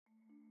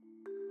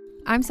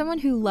I'm someone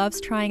who loves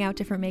trying out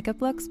different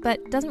makeup looks,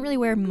 but doesn't really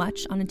wear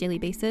much on a daily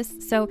basis,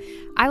 so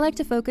I like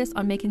to focus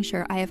on making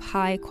sure I have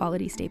high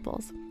quality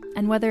staples.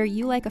 And whether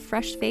you like a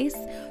fresh face,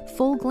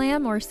 full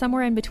glam, or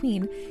somewhere in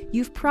between,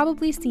 you've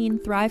probably seen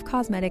Thrive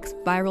Causemetics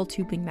Viral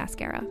Tubing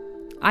Mascara.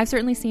 I've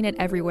certainly seen it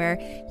everywhere.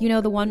 You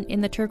know, the one in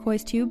the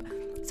turquoise tube?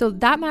 So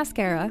that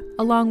mascara,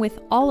 along with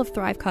all of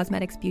Thrive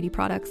Causemetics beauty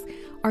products,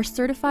 are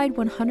certified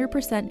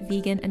 100%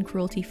 vegan and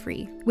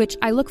cruelty-free, which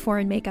I look for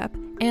in makeup,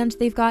 and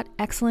they've got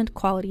excellent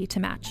quality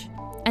to match.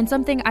 And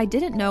something I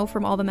didn't know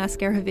from all the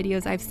mascara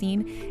videos I've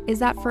seen is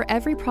that for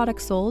every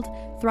product sold,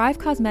 Thrive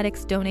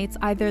Causemetics donates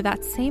either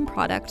that same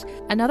product,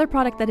 another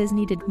product that is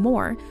needed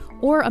more,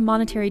 or a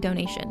monetary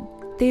donation.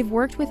 They've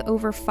worked with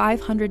over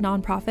 500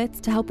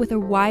 nonprofits to help with a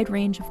wide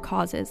range of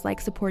causes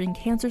like supporting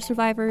cancer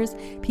survivors,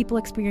 people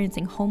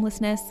experiencing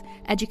homelessness,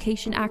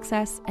 education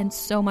access, and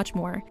so much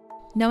more.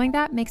 Knowing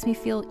that makes me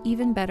feel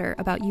even better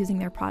about using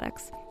their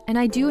products. And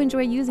I do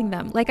enjoy using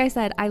them. Like I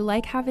said, I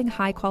like having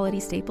high quality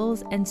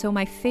staples, and so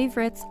my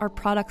favorites are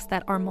products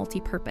that are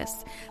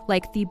multi-purpose,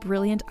 like the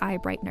Brilliant Eye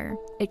Brightener.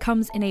 It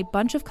comes in a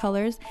bunch of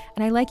colors,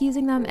 and I like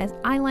using them as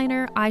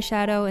eyeliner,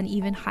 eyeshadow, and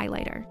even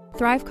highlighter.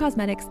 Thrive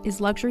Causemetics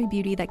is luxury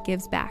beauty that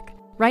gives back.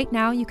 Right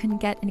now, you can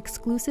get an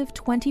exclusive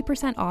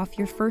 20% off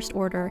your first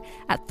order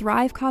at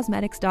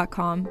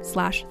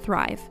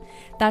thrivecausemetics.com/thrive.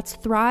 That's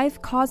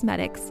Thrive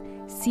Causemetics,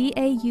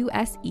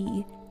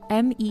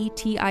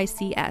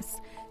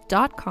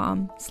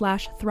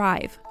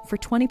 CAUSEMETICS.com/thrive for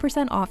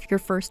 20% off your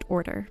first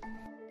order.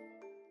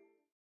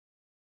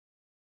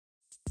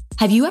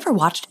 Have you ever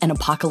watched an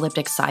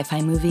apocalyptic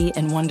sci-fi movie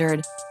and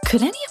wondered,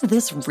 could any of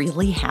this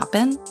really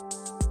happen?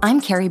 I'm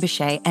Carrie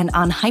Bechet, and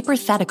on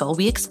Hypothetical,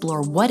 we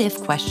explore what-if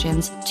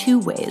questions two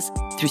ways,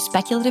 through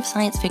speculative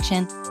science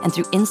fiction and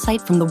through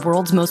insight from the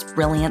world's most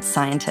brilliant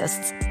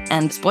scientists.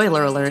 And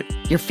spoiler alert,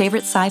 your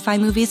favorite sci-fi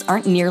movies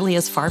aren't nearly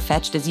as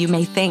far-fetched as you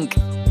may think.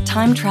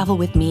 Time travel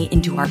with me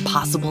into our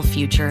possible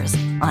futures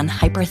on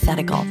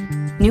Hypothetical.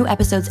 New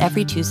episodes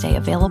every Tuesday,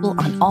 available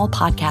on all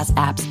podcast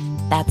apps.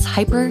 That's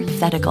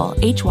Hypothetical,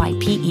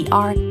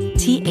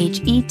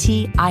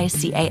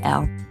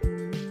 HYPERTHETICAL.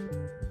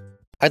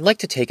 I'd like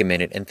to take a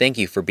minute and thank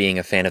you for being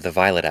a fan of the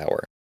Violet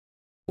Hour.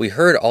 We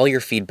heard all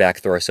your feedback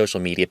through our social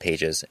media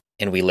pages,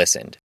 and we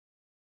listened.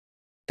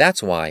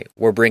 That's why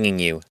we're bringing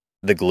you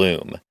The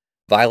Gloom,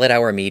 Violet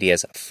Hour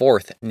Media's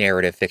fourth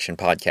narrative fiction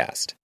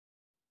podcast.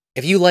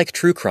 If you like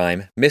true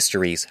crime,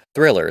 mysteries,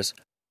 thrillers,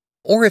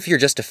 or if you're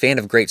just a fan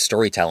of great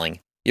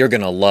storytelling, you're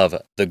going to love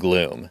The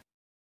Gloom.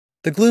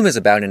 The Gloom is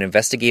about an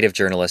investigative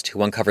journalist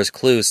who uncovers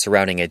clues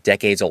surrounding a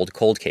decades-old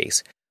cold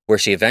case, where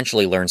she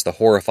eventually learns the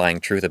horrifying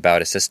truth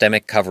about a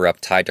systemic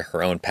cover-up tied to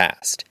her own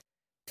past.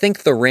 Think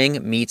The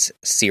Ring meets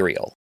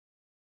Serial.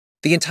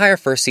 The entire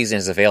first season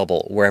is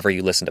available wherever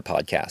you listen to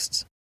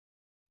podcasts.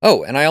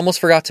 Oh, and I almost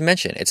forgot to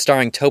mention, it's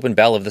starring Tobin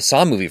Bell of the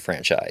Saw movie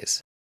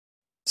franchise.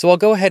 So I'll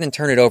go ahead and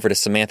turn it over to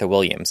Samantha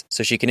Williams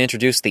so she can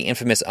introduce the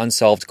infamous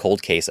unsolved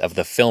cold case of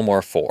the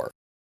Fillmore Four,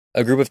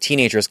 a group of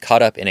teenagers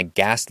caught up in a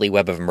ghastly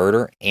web of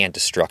murder and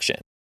destruction.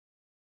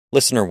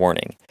 Listener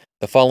warning.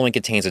 The following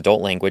contains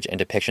adult language and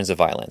depictions of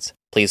violence.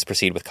 Please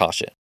proceed with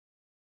caution.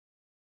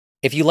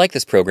 If you like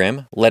this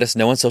program, let us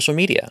know on social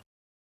media.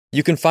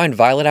 You can find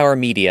Violet Hour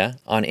Media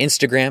on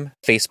Instagram,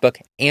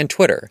 Facebook, and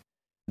Twitter.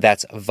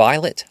 That's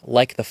Violet,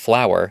 like the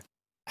flower,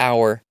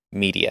 Hour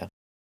Media.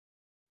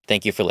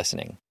 Thank you for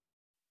listening.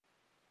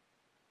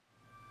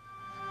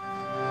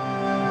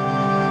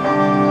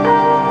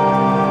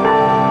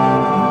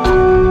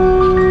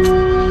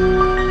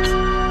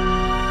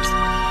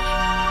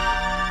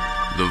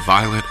 The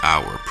Violet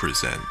Hour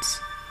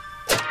presents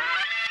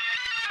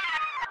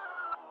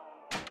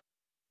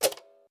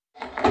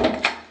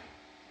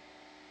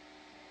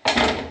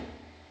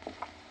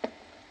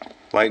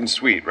Light and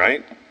sweet,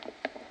 right?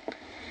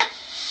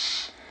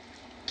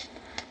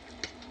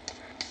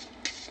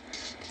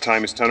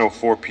 Time is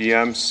 10:04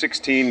 p.m.,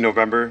 16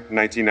 November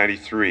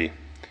 1993.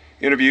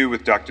 Interview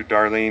with Dr.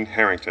 Darlene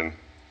Harrington.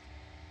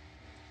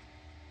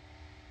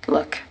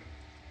 Look,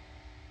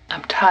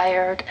 I'm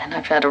tired and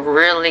I've had a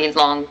really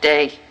long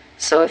day.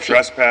 So if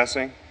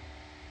Trespassing?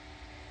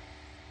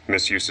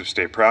 Misuse of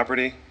state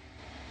property?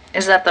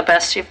 Is that the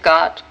best you've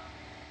got?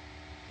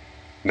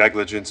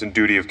 Negligence and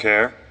duty of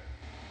care?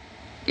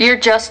 You're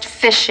just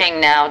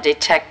fishing now,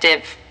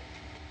 detective.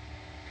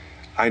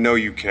 I know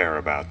you care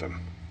about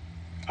them.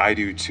 I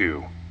do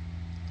too.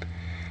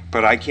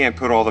 But I can't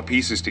put all the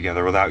pieces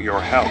together without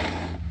your help.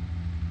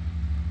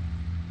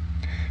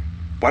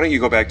 Why don't you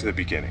go back to the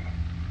beginning?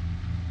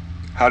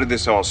 How did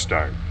this all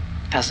start?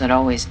 As it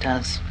always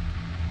does.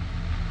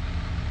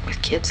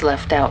 With kids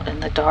left out in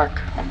the dark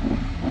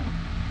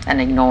and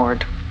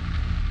ignored.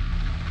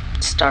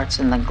 It starts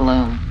in the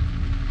gloom.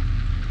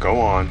 Go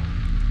on.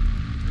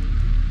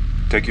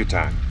 Take your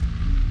time.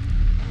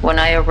 When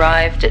I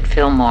arrived at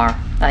Fillmore,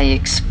 I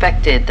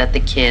expected that the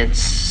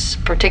kids,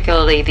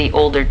 particularly the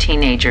older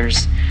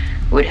teenagers,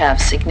 would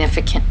have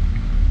significant...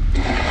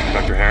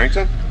 Dr.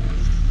 Harrington?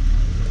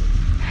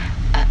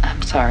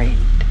 I'm sorry,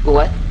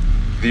 what?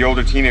 The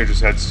older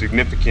teenagers had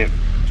significant...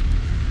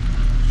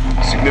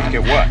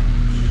 Significant what?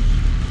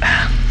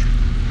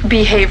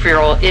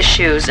 Behavioral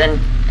issues and...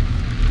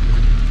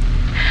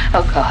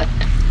 Oh, God.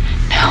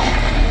 No.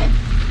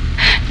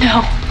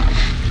 No.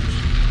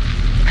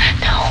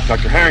 No.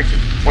 Dr. Harrington,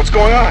 what's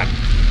going on?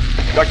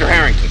 Dr.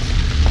 Harrington.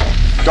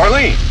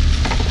 Darlene!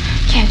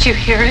 Can't you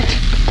hear it?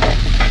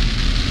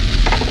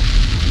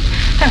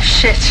 Oh,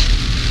 shit.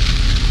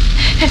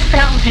 It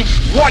found me.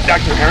 What,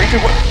 Dr. Harrington?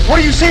 What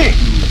are you seeing?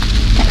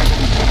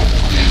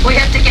 We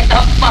have to get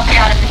the fuck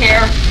out of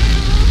here.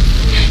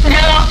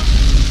 No!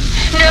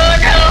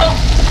 No!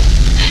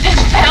 It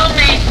found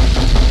me!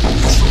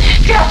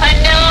 God,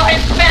 no!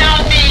 It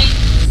found me!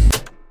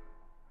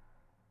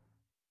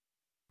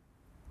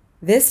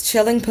 This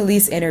chilling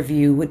police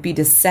interview would be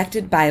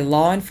dissected by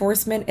law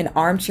enforcement and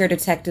armchair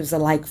detectives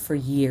alike for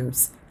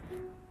years.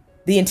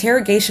 The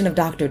interrogation of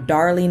Dr.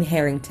 Darlene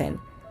Harrington,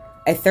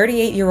 a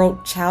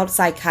 38-year-old child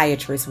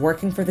psychiatrist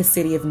working for the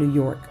city of New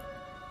York.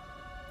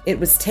 It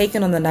was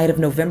taken on the night of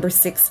November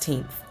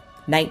 16th,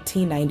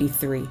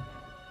 1993.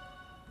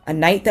 A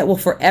night that will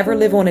forever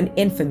live on in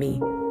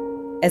infamy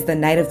as the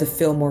night of the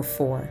Fillmore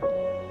Four.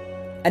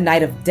 A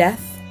night of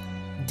death,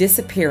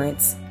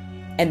 disappearance,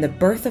 and the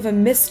birth of a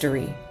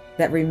mystery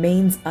that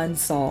remains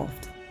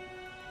unsolved.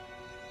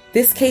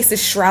 This case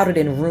is shrouded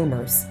in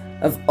rumors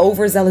of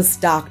overzealous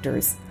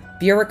doctors,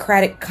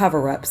 bureaucratic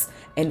cover-ups,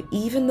 and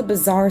even the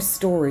bizarre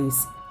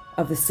stories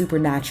of the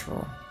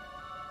supernatural.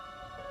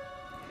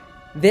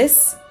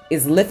 This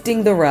is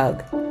Lifting the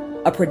Rug,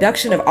 a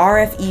production of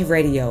RFE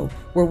Radio,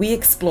 where we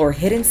explore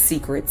hidden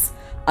secrets,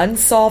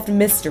 unsolved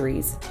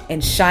mysteries,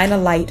 and shine a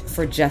light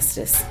for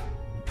justice.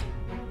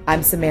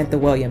 I'm Samantha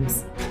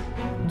Williams.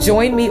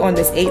 Join me on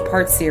this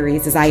 8-part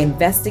series as I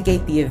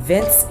investigate the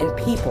events and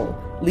people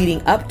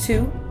leading up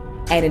to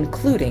and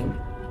including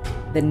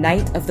the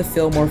night of the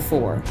Fillmore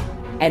Four,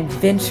 and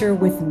venture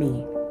with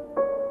me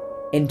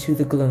into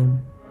the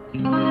gloom.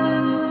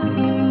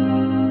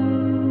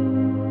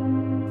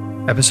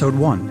 Episode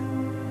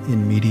 1,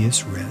 In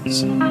Medias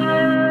Res.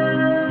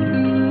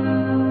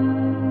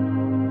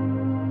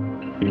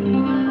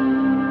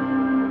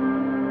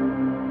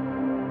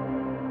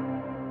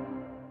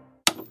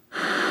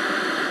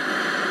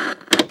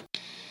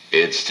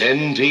 It's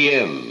 10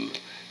 p.m.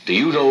 Do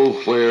you know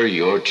where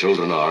your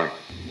children are?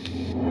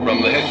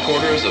 From the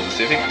headquarters of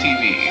Civic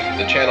TV,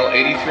 the Channel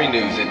 83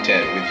 News at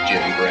 10 with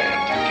Jim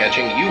Grant,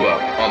 catching you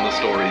up on the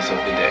stories of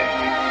the day.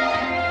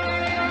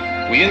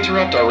 We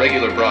interrupt our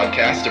regular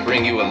broadcast to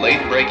bring you a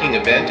late-breaking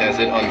event as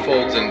it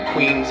unfolds in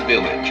Queens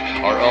Village.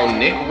 Our own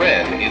Nick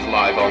Wren is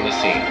live on the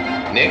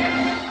scene. Nick?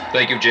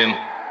 Thank you, Jim.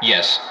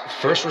 Yes,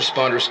 first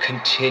responders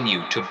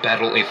continue to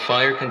battle a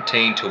fire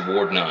contained to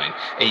Ward 9,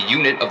 a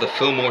unit of the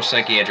Fillmore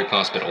Psychiatric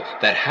Hospital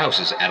that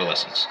houses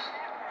adolescents.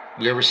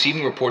 We are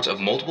receiving reports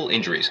of multiple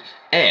injuries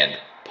and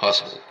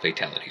possible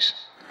fatalities.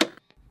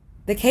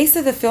 The case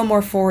of the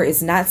Fillmore Four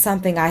is not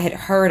something I had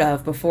heard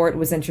of before it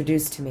was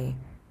introduced to me.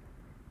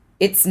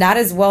 It's not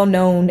as well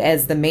known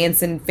as the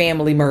Manson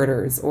family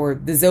murders or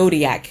the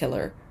Zodiac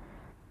killer.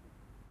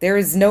 There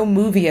is no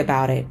movie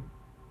about it,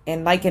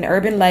 and like an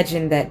urban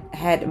legend that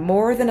had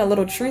more than a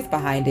little truth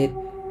behind it,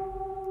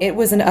 it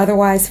was an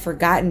otherwise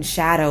forgotten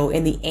shadow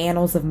in the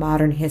annals of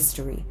modern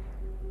history.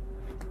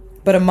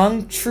 But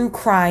among true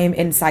crime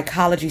and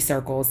psychology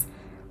circles,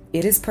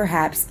 it is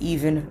perhaps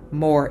even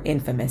more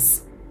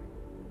infamous.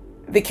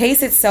 The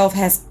case itself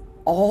has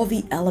all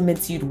the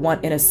elements you'd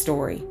want in a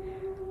story.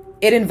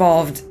 It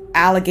involved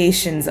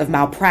allegations of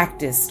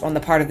malpractice on the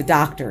part of the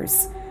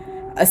doctors,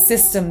 a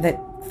system that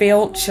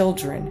failed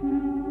children,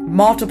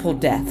 multiple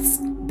deaths,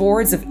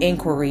 boards of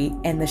inquiry,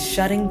 and the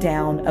shutting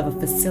down of a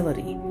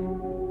facility.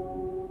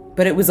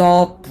 But it was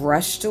all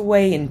brushed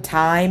away in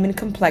time and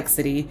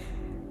complexity,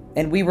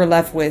 and we were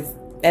left with,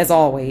 as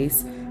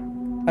always,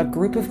 a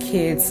group of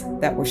kids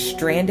that were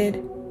stranded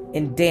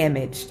and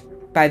damaged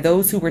by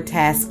those who were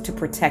tasked to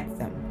protect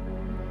them.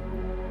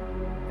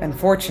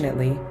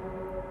 Unfortunately,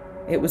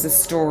 it was a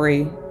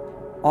story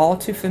all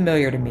too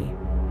familiar to me,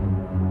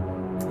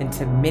 and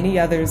to many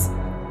others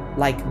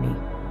like me.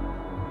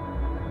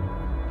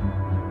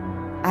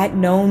 I'd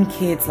known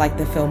kids like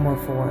the Fillmore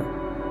Four,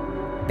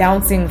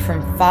 bouncing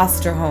from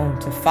foster home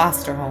to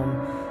foster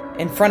home,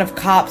 in front of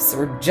cops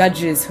or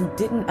judges who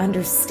didn't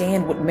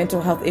understand what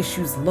mental health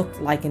issues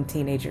looked like in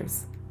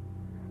teenagers.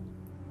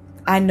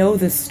 I know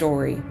this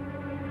story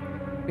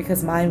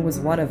because mine was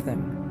one of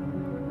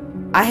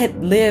them. I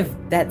had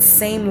lived that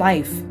same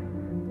life,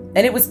 and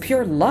it was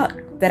pure luck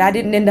that I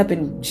didn't end up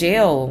in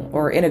jail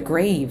or in a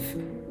grave.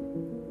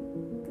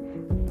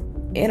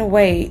 In a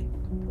way,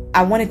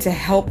 I wanted to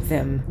help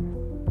them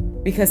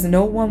because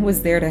no one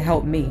was there to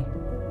help me.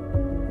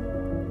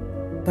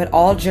 But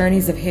all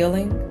journeys of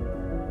healing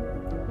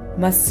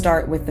must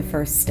start with the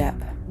first step.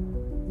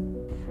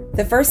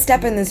 The first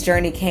step in this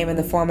journey came in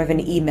the form of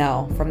an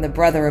email from the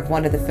brother of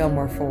one of the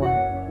Fillmore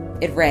Four.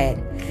 It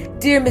read,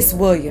 "Dear Miss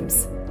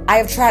Williams, I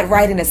have tried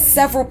writing to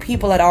several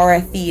people at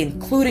RFE,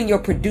 including your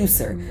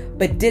producer,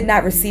 but did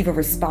not receive a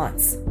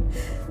response.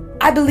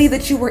 I believe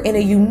that you were in a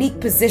unique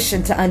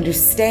position to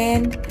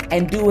understand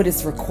and do what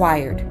is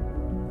required.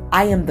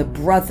 I am the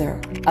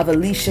brother of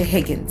Alicia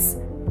Higgins,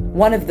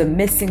 one of the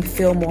missing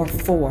Fillmore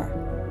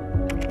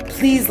 4.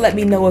 Please let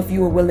me know if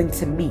you are willing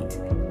to meet.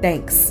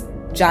 Thanks,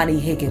 Johnny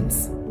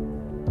Higgins.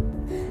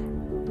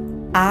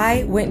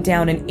 I went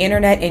down an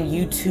internet and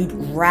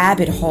YouTube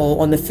rabbit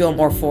hole on the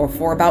Fillmore 4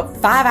 for about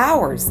 5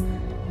 hours.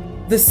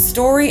 The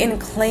story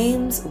and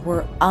claims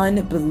were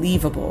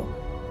unbelievable.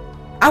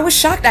 I was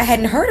shocked I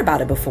hadn't heard about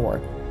it before.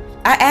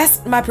 I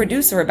asked my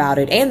producer about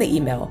it and the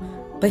email,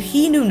 but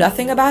he knew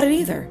nothing about it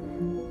either.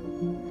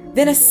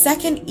 Then a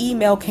second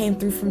email came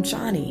through from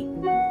Johnny.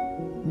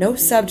 No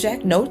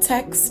subject, no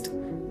text,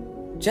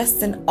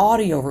 just an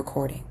audio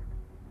recording.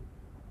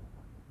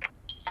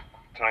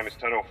 Time is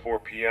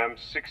 10:04 p.m.,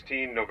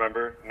 16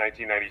 November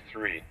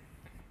 1993.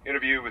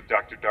 Interview with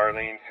Dr.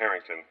 Darlene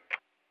Harrington.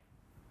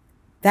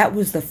 That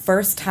was the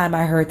first time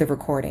I heard the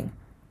recording.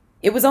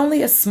 It was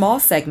only a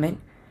small segment,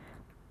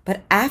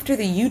 but after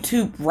the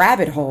YouTube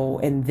rabbit hole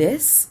and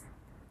this,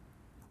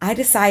 I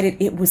decided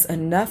it was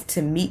enough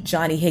to meet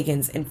Johnny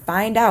Higgins and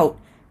find out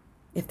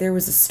if there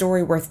was a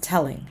story worth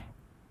telling.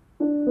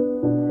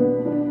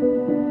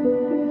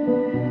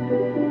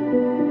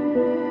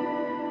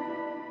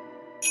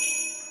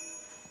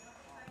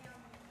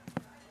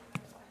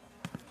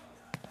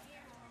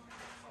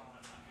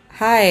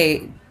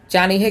 Hi,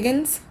 Johnny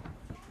Higgins?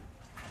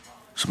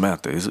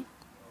 Samantha, is it?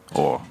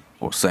 Or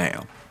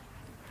Sam?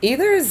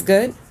 Either is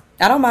good.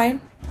 I don't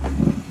mind.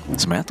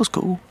 Samantha's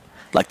cool.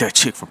 Like that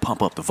chick from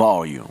Pump Up the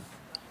Volume.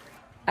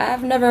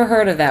 I've never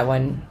heard of that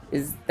one.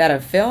 Is that a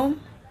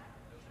film?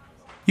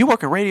 You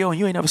work in radio and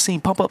you ain't never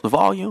seen Pump Up the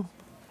Volume?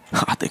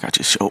 I think I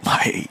just showed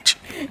my age.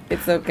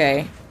 It's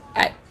okay.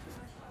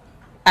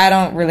 I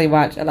don't really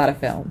watch a lot of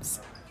films.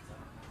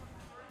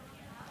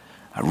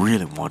 I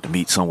really wanted to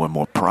meet somewhere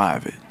more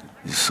private.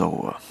 It's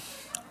so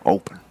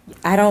open.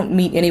 I don't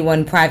meet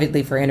anyone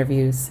privately for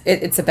interviews.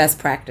 It's a best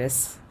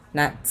practice.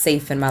 Not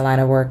safe in my line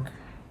of work.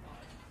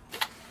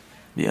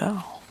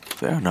 Yeah,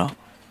 fair enough.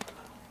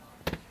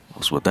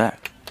 What's with that?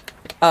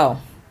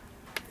 Oh,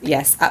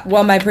 yes.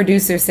 Well, my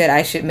producer said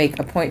I should make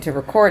a point to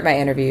record my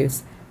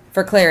interviews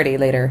for clarity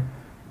later.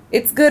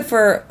 It's good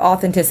for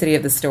authenticity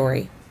of the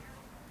story.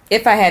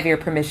 If I have your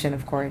permission,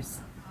 of course.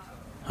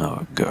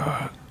 Oh,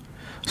 God.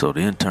 So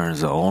the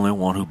intern's the only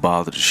one who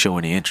bothered to show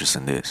any interest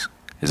in this.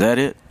 Is that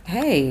it?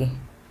 Hey,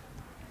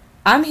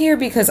 I'm here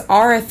because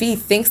RFE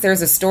thinks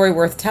there's a story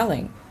worth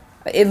telling.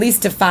 At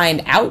least to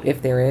find out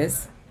if there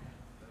is.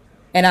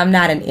 And I'm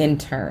not an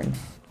intern.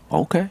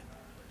 Okay.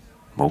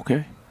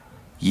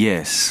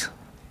 Yes,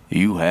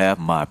 you have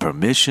my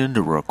permission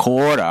to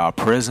record our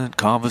present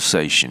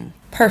conversation.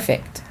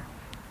 Perfect.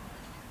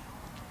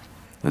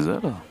 Is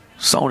that a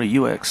Sony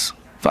UX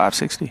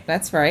 560?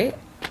 That's right.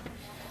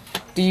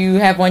 Do you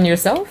have one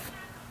yourself?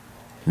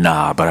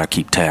 Nah, but I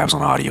keep tabs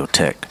on audio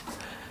tech.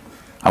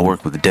 I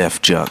work with the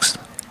Def Jux.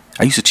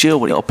 I used to chill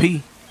with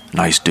LP.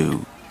 Nice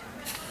dude.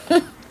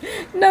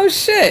 No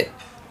shit.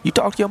 You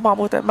talk to your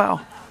mama with that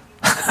mouth?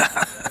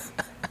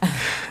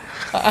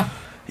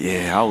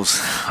 Yeah, I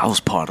was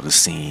part of the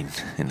scene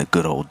in the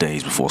good old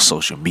days before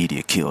social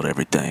media killed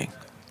everything.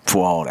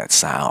 Before all that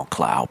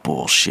SoundCloud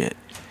bullshit.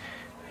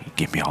 You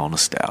get me all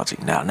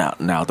nostalgic.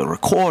 Now the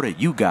recorder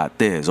you got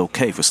there is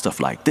okay for stuff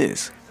like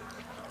this.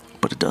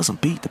 But it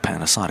doesn't beat the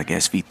Panasonic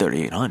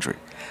SV3800.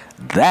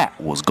 That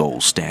was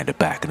gold standard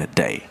back in the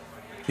day.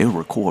 It'll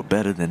record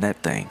better than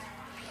that thing.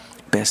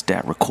 Best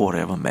DAT recorder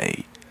ever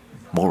made.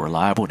 More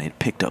reliable, and it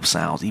picked up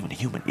sounds even a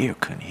human ear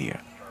couldn't hear.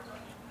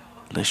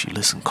 Unless you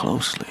listen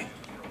closely.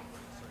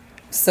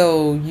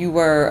 So you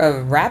were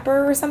a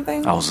rapper or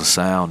something? I was a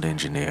sound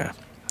engineer.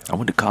 I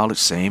went to college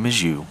same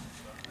as you.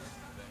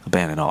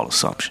 Abandon all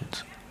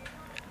assumptions.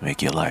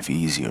 Make your life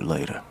easier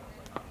later.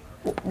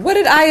 What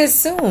did I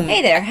assume?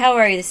 Hey there, how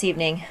are you this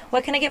evening?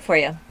 What can I get for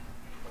you?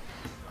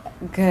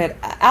 Good.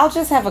 I'll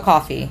just have a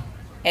coffee.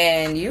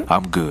 And you?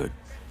 I'm good.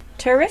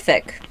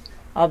 Terrific.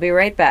 I'll be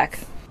right back.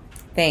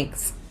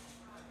 Thanks.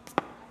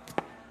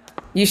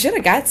 You should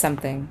have got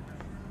something.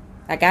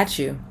 I got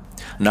you.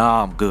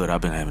 Nah, I'm good.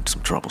 I've been having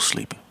some trouble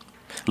sleeping.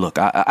 Look,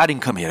 I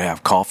didn't come here to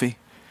have coffee.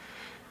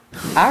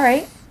 All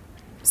right.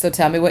 So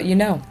tell me what you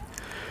know.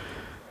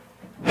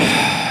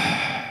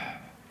 I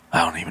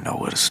don't even know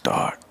where to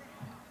start.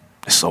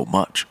 There's so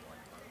much.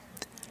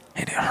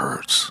 And it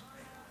hurts.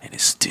 And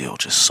it's still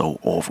just so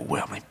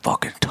overwhelming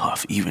fucking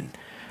tough, even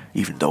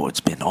though it's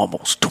been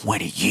almost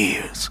 20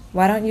 years.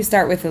 Why don't you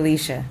start with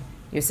Alicia,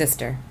 your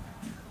sister?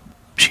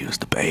 She was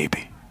the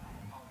baby.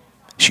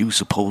 She was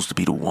supposed to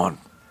be the one.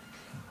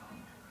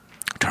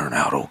 Turned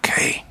out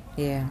okay.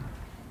 Yeah.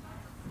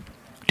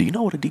 Do you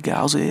know what a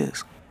degauser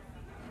is?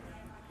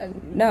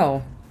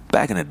 No.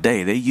 Back in the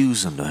day, they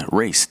used them to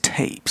erase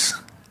tapes.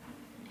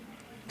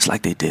 It's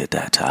like they did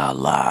that to our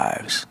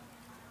lives.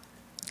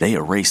 They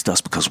erased us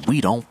because we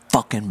don't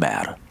fucking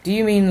matter. Do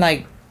you mean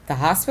like the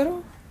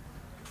hospital?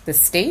 The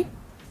state?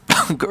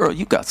 Girl,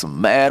 you got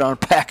some mad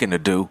unpacking to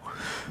do.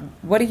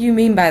 What do you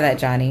mean by that,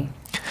 Johnny?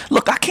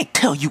 Look, I can't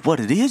tell you what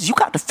it is. You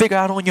got to figure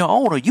out on your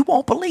own or you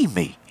won't believe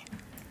me.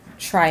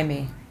 Try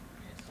me.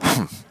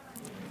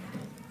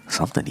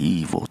 something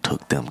evil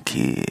took them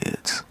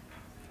kids.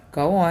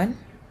 Go on.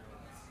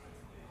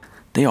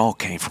 They all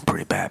came from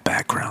pretty bad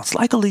backgrounds,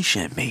 like Alicia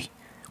and me.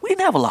 We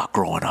didn't have a lot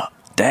growing up.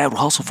 Dad would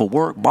hustle for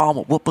work, Mom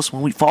would whoop us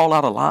when we fall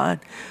out of line.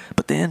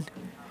 But then,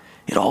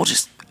 it all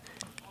just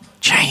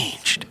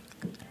changed.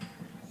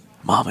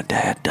 Mom and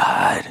Dad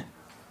died.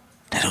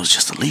 Then it was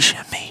just Alicia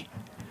and me.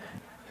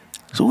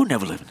 So we'll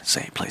never live in the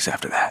same place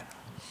after that.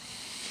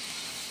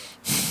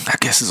 I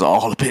guess it's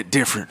all a bit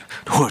different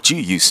to what you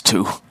used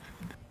to.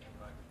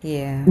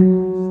 Yeah.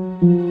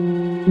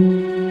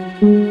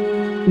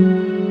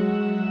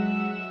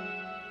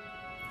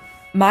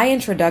 My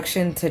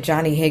introduction to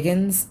Johnny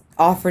Higgins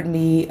offered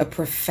me a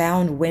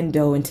profound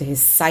window into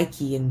his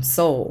psyche and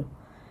soul,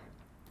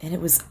 and it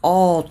was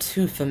all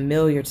too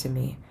familiar to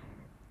me.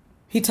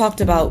 He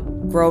talked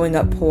about growing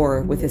up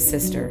poor with his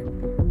sister,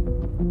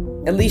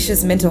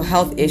 Alicia's mental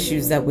health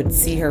issues that would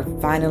see her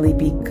finally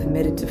be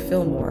committed to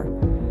Fillmore,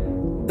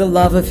 the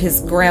love of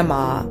his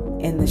grandma,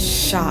 and the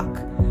shock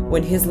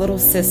when his little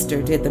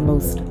sister did the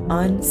most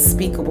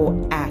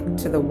unspeakable act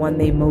to the one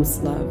they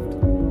most loved.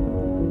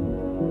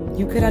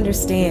 You could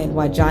understand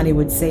why Johnny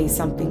would say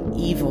something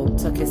evil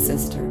took his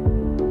sister.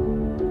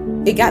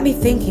 It got me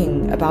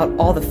thinking about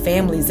all the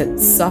families that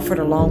suffered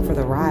along for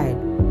the ride.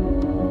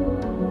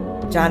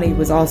 Johnny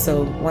was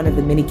also one of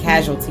the many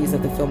casualties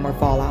of the Fillmore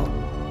fallout.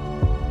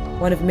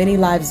 One of many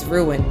lives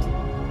ruined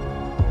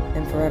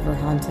and forever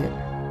haunted.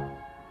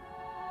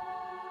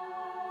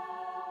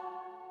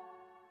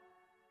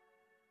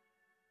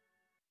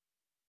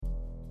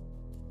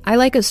 I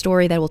like a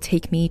story that will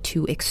take me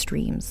to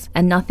extremes,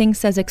 and nothing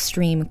says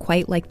extreme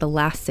quite like The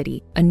Last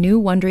City, a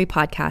new Wondery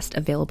podcast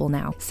available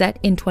now. Set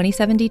in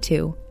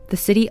 2072, the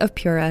city of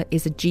Pura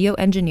is a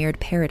geoengineered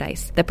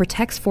paradise that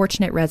protects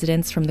fortunate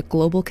residents from the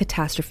global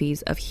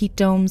catastrophes of heat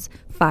domes,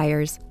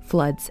 fires,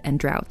 floods, and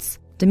droughts.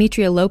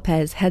 Demetria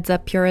Lopez heads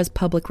up Pura's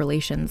public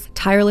relations,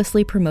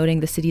 tirelessly promoting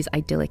the city's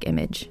idyllic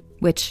image,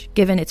 which,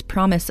 given its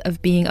promise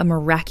of being a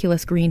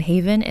miraculous green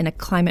haven in a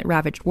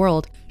climate-ravaged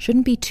world,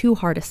 shouldn't be too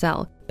hard to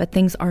sell. But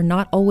things are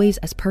not always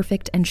as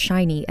perfect and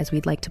shiny as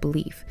we'd like to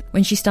believe.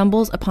 When she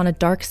stumbles upon a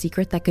dark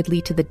secret that could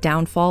lead to the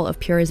downfall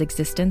of Pura's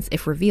existence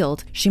if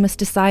revealed, she must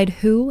decide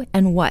who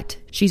and what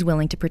she's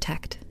willing to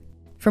protect.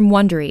 From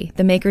Wondery,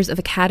 the makers of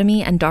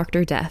Academy and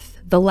Dr.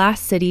 Death, The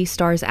Last City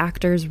stars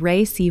actors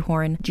Ray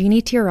Seahorn,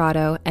 Jeannie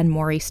Tirado, and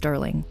Maury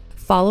Sterling.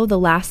 Follow The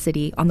Last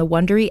City on the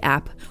Wondery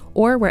app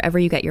or wherever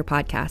you get your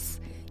podcasts.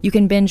 You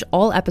can binge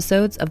all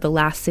episodes of The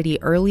Last City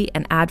early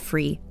and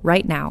ad-free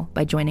right now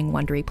by joining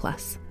Wondery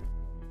Plus.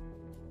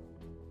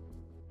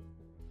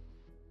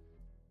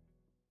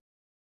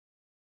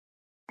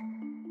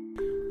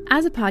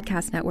 As a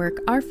podcast network,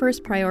 our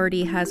first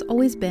priority has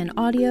always been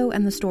audio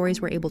and the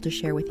stories we're able to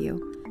share with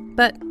you.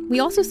 But we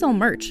also sell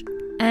merch,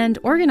 and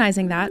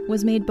organizing that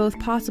was made both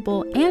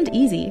possible and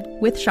easy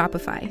with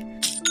Shopify.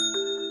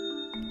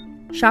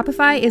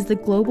 Shopify is the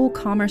global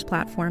commerce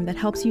platform that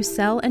helps you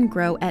sell and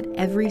grow at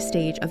every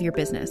stage of your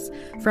business,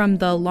 from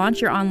the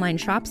launch your online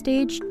shop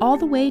stage all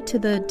the way to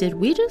the did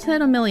we just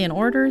hit 1 million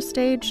orders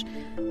stage.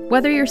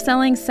 Whether you're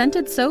selling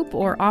scented soap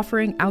or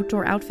offering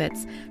outdoor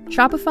outfits,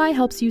 Shopify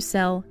helps you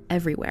sell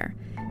everywhere.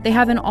 They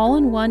have an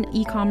all-in-one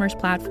e-commerce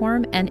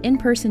platform and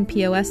in-person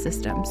POS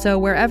system, so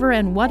wherever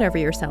and whatever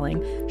you're selling,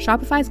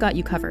 Shopify's got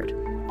you covered.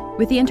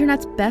 With the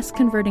internet's best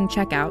converting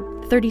checkout,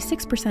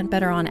 36%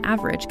 better on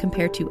average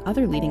compared to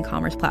other leading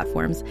commerce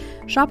platforms,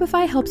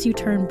 Shopify helps you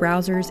turn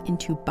browsers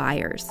into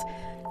buyers.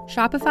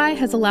 Shopify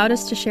has allowed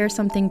us to share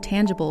something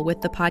tangible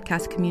with the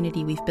podcast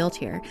community we've built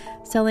here,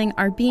 selling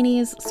our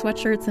beanies,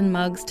 sweatshirts, and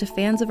mugs to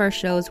fans of our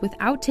shows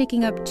without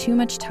taking up too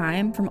much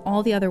time from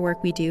all the other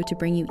work we do to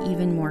bring you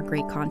even more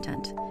great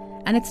content.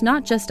 And it's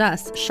not just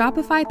us.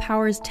 Shopify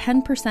powers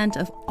 10%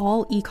 of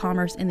all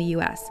e-commerce in the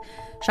US.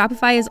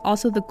 Shopify is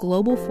also the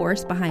global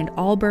force behind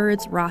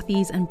Allbirds,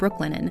 Rothy's, and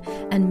Brooklinen,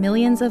 and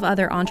millions of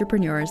other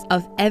entrepreneurs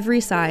of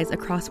every size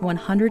across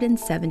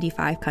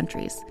 175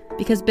 countries.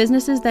 Because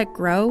businesses that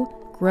grow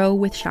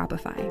with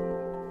Shopify.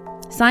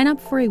 Sign up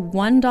for a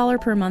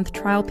 $1 per month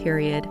trial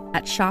period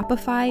at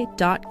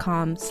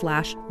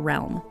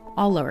shopify.com/realm,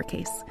 all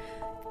lowercase.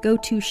 Go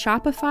to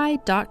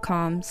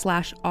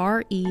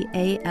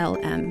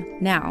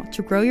shopify.com/REALM now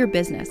to grow your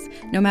business,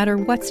 no matter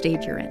what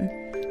stage you're in.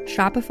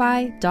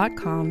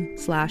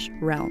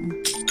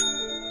 Shopify.com/realm.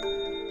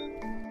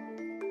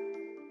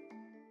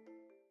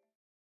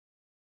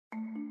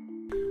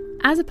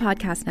 As a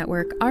podcast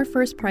network, our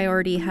first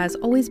priority has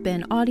always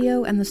been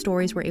audio and the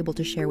stories we're able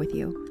to share with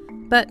you.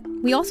 But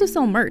we also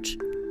sell merch,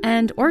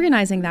 and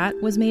organizing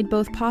that was made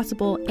both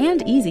possible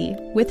and easy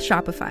with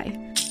Shopify.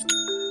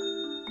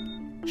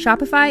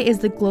 Shopify is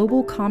the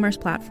global commerce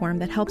platform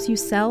that helps you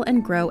sell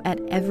and grow at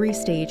every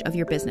stage of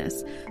your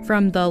business,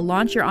 from the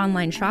launch your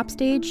online shop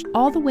stage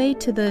all the way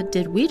to the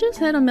did we just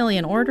hit 1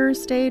 million orders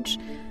stage.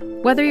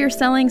 Whether you're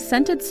selling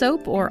scented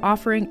soap or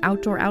offering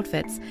outdoor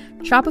outfits,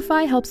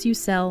 Shopify helps you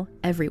sell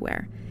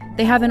everywhere.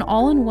 They have an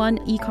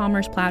all-in-one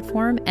e-commerce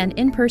platform and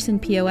in-person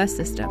POS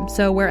system,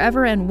 so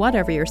wherever and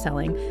whatever you're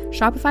selling,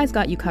 Shopify's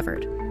got you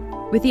covered.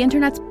 With the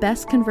internet's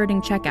best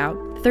converting checkout,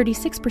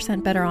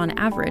 36% better on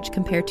average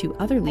compared to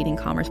other leading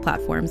commerce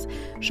platforms,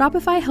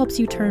 Shopify helps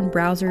you turn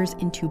browsers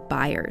into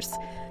buyers.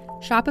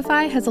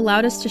 Shopify has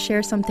allowed us to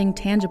share something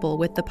tangible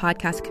with the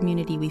podcast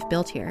community we've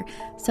built here,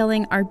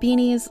 selling our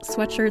beanies,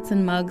 sweatshirts,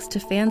 and mugs to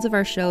fans of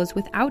our shows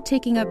without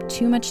taking up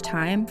too much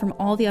time from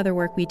all the other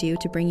work we do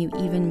to bring you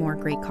even more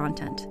great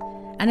content.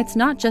 And it's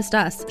not just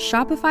us.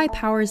 Shopify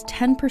powers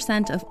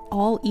 10% of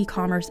all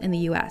e-commerce in the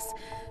US.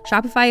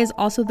 Shopify is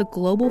also the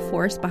global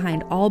force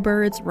behind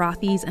Allbirds,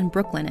 Rothy's, and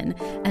Brooklinen,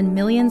 and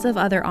millions of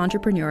other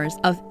entrepreneurs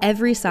of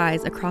every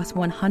size across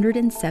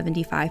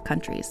 175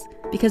 countries.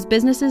 Because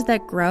businesses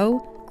that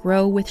grow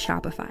with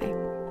Shopify.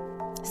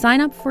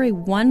 Sign up for a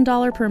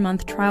 $1 per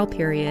month trial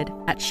period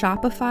at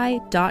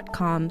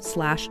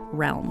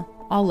shopify.com/realm,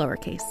 all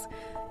lowercase.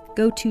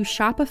 Go to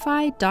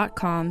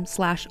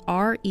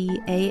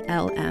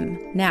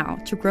shopify.com/REALM now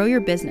to grow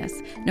your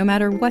business, no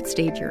matter what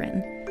stage you're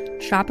in.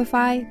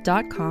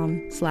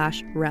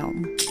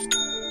 Shopify.com/realm.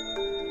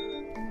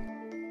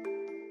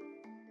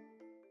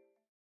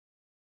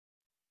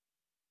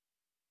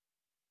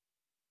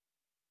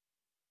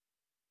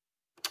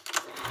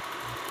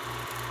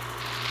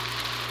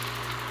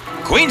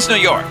 Queens, New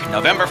York,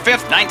 November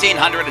 5th,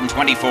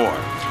 1924.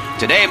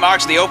 Today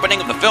marks the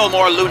opening of the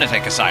Fillmore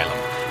Lunatic Asylum,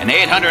 an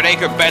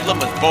 800-acre bedlam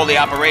with fully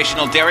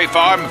operational dairy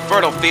farm,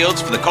 fertile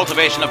fields for the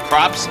cultivation of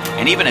crops,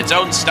 and even its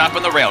own stop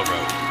on the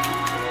railroad.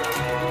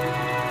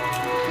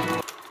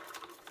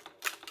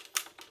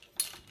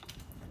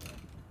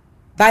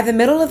 By the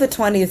middle of the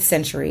 20th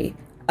century,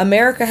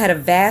 America had a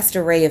vast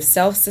array of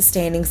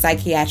self-sustaining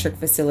psychiatric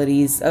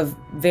facilities of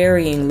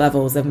varying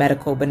levels of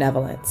medical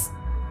benevolence.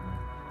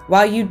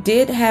 While you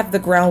did have the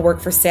groundwork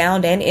for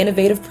sound and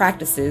innovative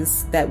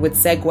practices that would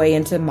segue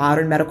into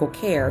modern medical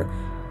care,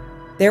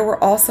 there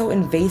were also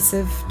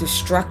invasive,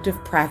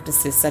 destructive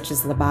practices such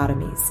as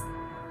lobotomies,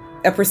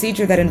 a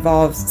procedure that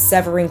involves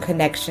severing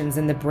connections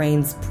in the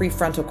brain's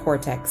prefrontal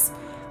cortex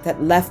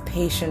that left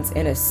patients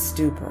in a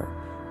stupor,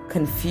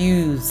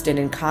 confused and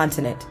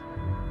incontinent.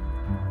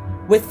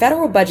 With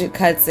federal budget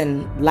cuts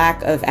and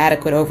lack of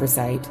adequate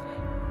oversight,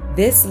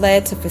 this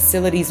led to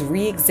facilities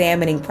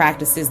re-examining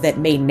practices that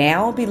may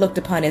now be looked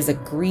upon as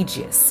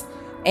egregious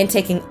and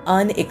taking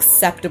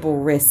unacceptable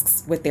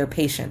risks with their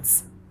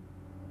patients.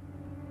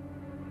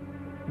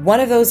 One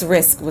of those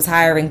risks was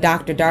hiring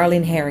Dr.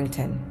 Darlene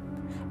Harrington,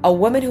 a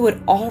woman who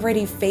had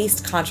already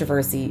faced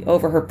controversy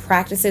over her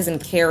practices and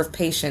care of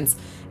patients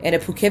in a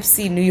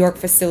Poughkeepsie, New York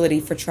facility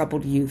for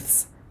troubled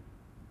youths.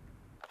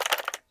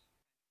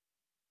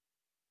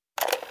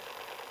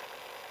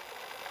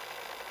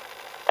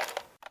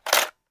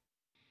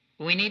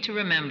 We need to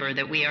remember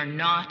that we are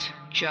not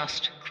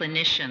just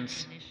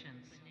clinicians.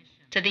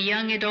 To the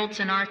young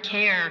adults in our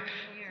care,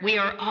 we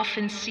are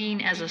often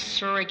seen as a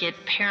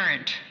surrogate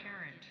parent,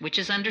 which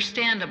is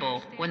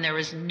understandable when there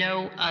is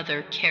no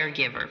other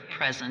caregiver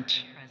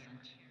present.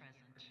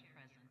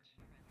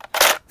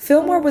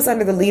 Fillmore was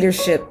under the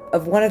leadership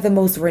of one of the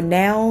most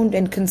renowned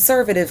and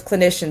conservative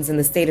clinicians in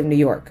the state of New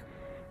York,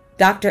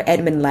 Dr.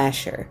 Edmund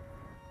Lasher,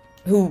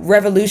 who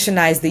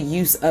revolutionized the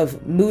use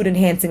of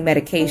mood-enhancing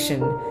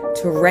medication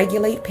to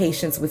regulate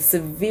patients with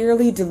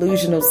severely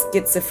delusional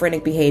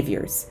schizophrenic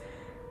behaviors,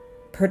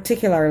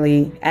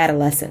 particularly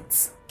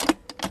adolescents.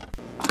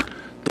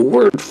 The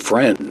word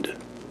friend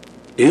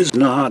is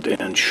not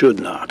and should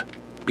not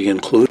be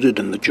included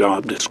in the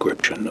job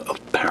description of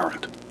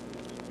parent.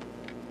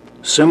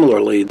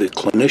 Similarly, the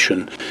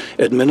clinician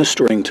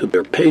administering to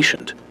their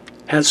patient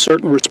has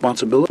certain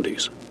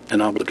responsibilities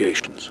and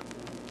obligations.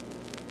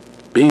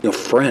 Being a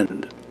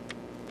friend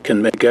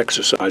can make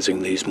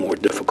exercising these more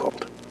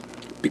difficult,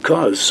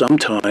 because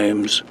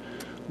sometimes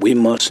we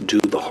must do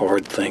the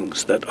hard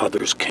things that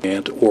others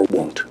can't or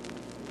won't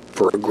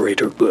for a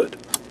greater good.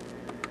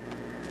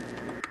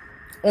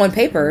 On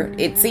paper,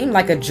 it seemed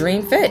like a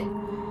dream fit.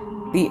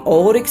 The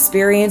old,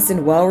 experienced,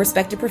 and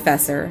well-respected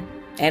professor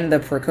and the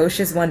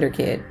precocious wonder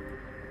kid.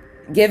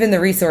 Given the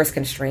resource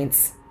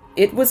constraints,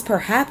 it was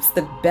perhaps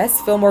the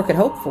best Fillmore could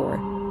hope for.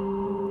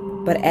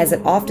 But as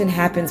it often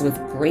happens with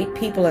great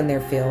people in their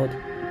field,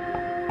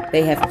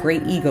 they have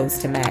great egos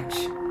to match.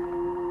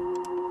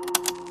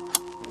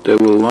 They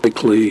will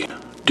likely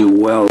do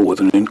well with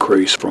an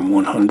increase from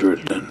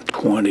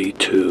 120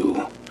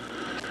 to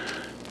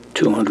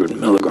 200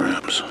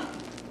 milligrams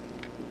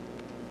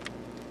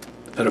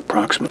at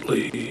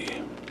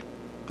approximately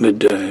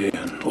midday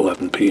and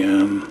 11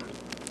 p.m.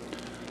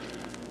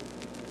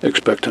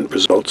 Expectant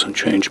results in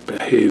changed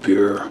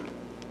behavior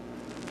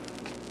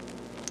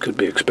could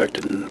be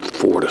expected in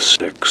 4 to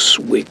 6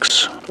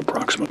 weeks,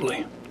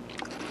 approximately.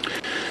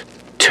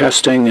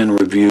 Testing and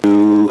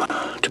review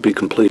to be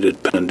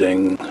completed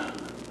pending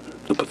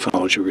the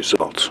pathology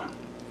results.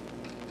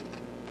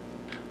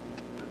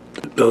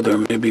 Though there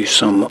may be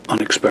some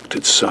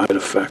unexpected side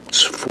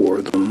effects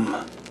for them,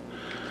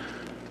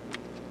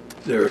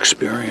 their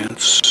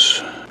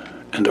experience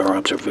and our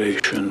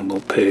observation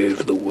will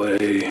pave the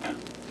way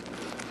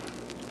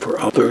for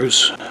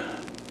others,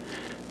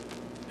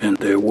 and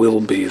there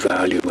will be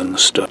value in the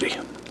study.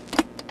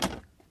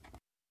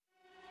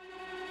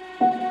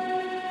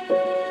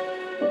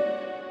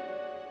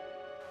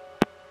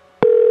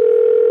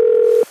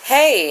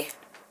 Hey.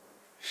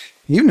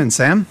 Evening,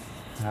 Sam.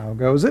 How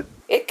goes it?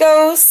 It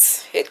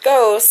goes.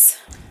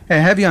 Hey, I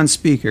have you on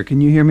speaker.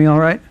 Can you hear me all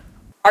right?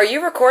 Are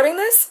you recording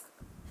this?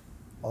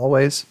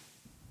 Always.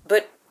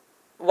 But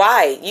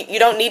why? You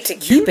don't need to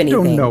keep anything. You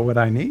don't know what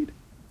I need.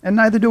 And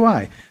neither do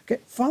I.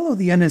 Okay, follow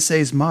the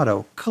NSA's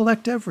motto,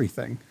 collect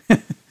everything.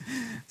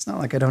 It's not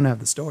like I don't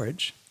have the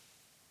storage.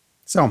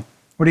 So,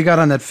 what do you got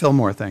on that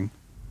Fillmore thing?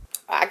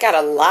 I got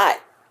a lot.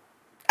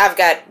 I've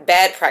got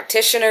bad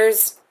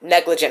practitioners,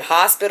 negligent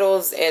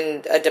hospitals,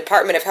 and a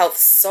Department of Health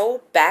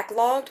so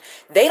backlogged,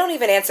 they don't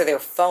even answer their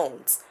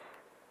phones.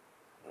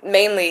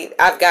 Mainly,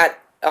 I've got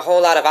a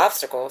whole lot of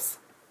obstacles.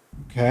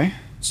 Okay.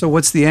 So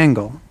what's the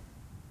angle?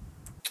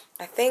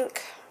 I think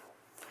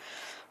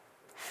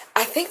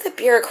the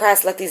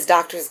bureaucrats let these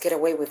doctors get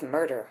away with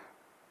murder.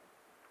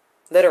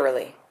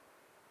 Literally.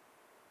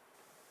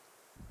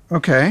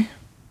 Okay.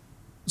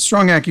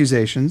 Strong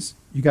accusations.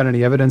 You got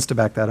any evidence to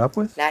back that up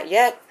with? Not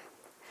yet.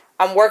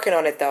 I'm working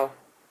on it, though.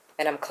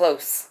 And I'm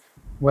close.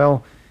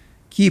 Well,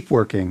 keep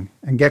working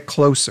and get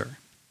closer.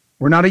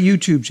 We're not a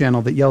YouTube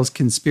channel that yells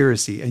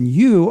conspiracy, and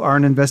you are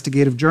an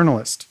investigative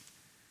journalist.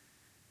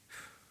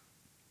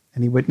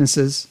 Any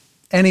witnesses?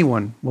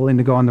 Anyone willing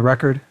to go on the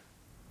record?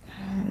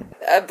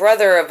 A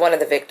brother of one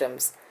of the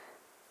victims.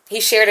 He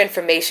shared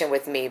information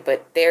with me,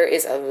 but there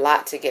is a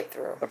lot to get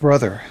through. A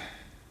brother.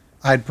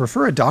 I'd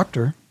prefer a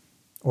doctor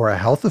or a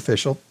health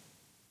official.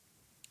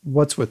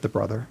 What's with the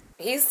brother?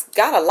 He's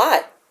got a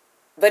lot,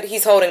 but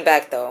he's holding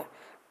back, though.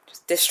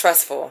 Just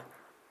distrustful.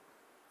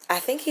 I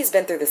think he's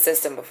been through the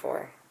system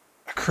before.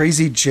 A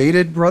crazy,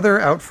 jaded brother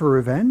out for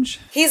revenge?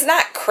 He's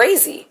not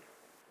crazy.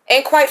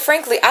 And quite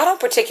frankly, I don't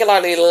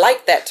particularly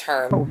like that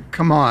term. Oh,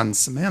 come on,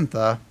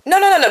 Samantha. No,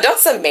 don't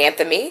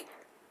Samantha me.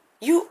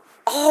 You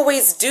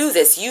always do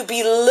this. You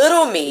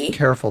belittle me. Be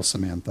careful,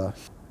 Samantha.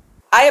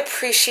 I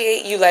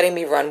appreciate you letting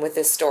me run with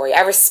this story.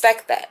 I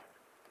respect that.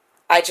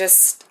 I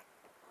just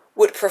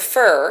would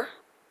prefer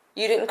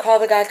you didn't call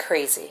the guy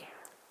crazy.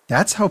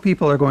 That's how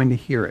people are going to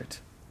hear it.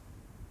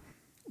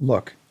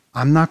 Look,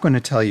 I'm not going to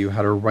tell you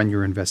how to run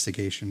your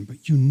investigation,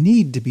 but you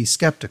need to be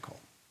skeptical.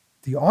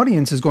 The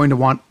audience is going to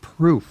want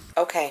proof.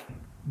 Okay.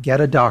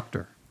 Get a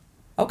doctor.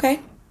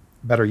 Okay.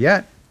 Better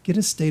yet, get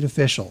a state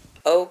official.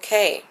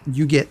 Okay.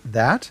 You get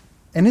that,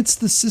 and it's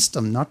the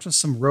system, not just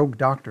some rogue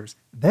doctors.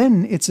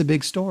 Then it's a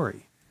big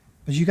story.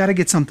 But you got to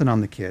get something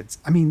on the kids.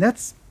 I mean,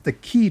 that's the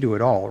key to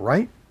it all,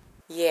 right?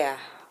 Yeah.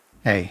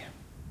 Hey,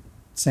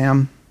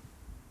 Sam.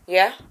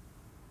 Yeah?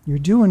 You're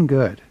doing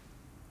good.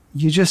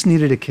 You just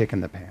needed a kick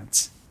in the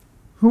pants.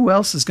 Who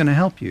else is going to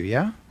help you,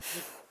 yeah?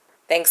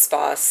 Thanks,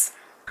 boss.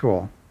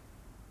 Cool.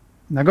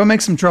 Now go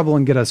make some trouble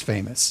and get us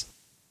famous.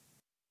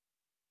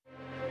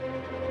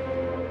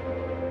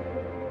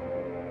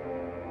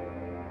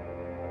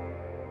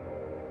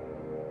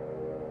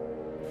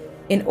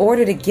 In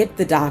order to get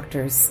the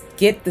doctors,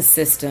 get the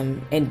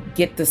system, and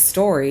get the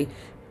story,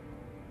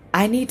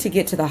 I need to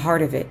get to the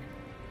heart of it.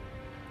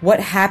 What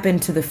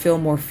happened to the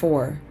Fillmore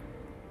Four?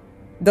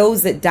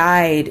 Those that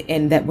died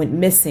and that went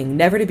missing,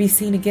 never to be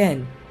seen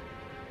again.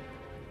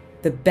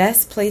 The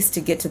best place to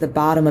get to the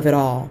bottom of it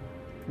all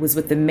was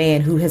with the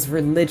man who has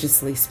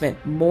religiously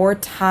spent more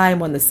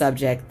time on the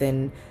subject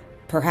than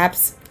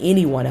perhaps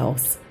anyone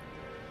else.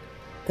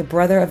 The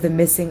brother of the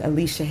missing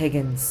Alicia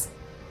Higgins,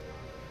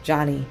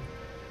 Johnny.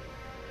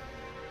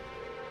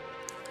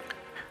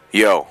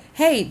 Yo.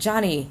 Hey,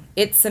 Johnny,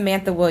 it's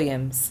Samantha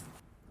Williams.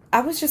 I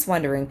was just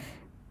wondering,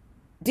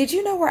 did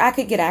you know where I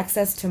could get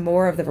access to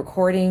more of the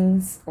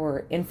recordings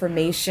or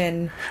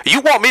information?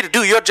 You want me to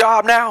do your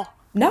job now?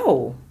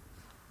 No.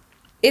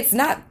 It's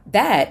not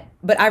that,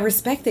 but I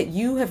respect that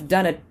you have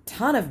done a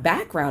ton of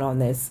background on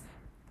this.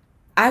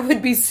 I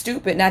would be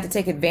stupid not to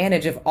take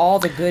advantage of all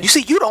the good... You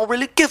see, you don't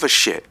really give a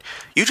shit.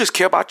 You just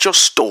care about your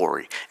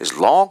story. As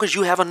long as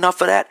you have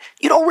enough of that,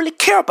 you don't really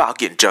care about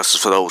getting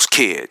justice for those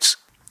kids.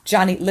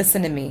 Johnny,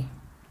 listen to me.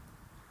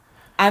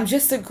 I'm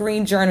just a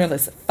green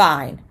journalist,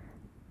 fine.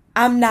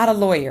 I'm not a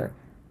lawyer.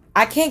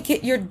 I can't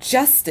get your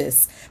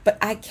justice, but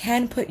I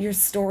can put your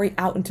story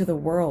out into the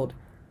world.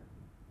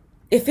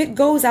 If it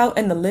goes out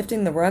in the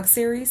Lifting the Rug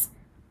series,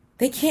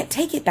 they can't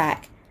take it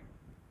back.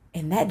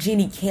 And that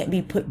genie can't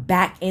be put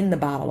back in the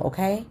bottle,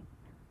 okay?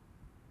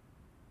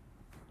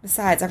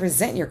 Besides, I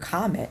resent your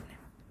comment.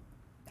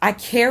 I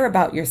care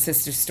about your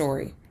sister's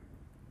story.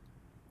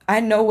 I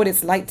know what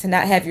it's like to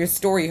not have your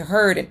story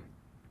heard. And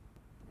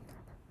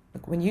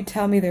look, when you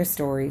tell me their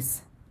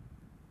stories,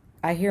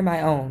 I hear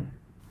my own.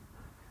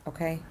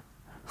 Okay?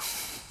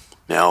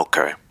 Yeah,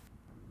 okay.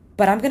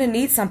 But I'm going to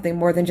need something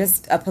more than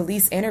just a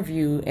police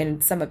interview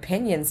and some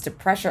opinions to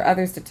pressure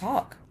others to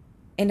talk.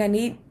 And I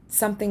need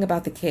something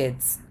about the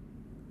kids,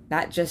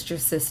 not just your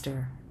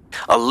sister.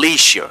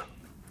 Alicia.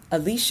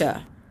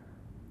 Alicia.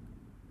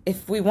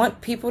 If we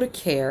want people to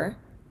care,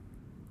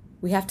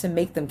 we have to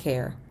make them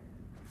care.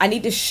 I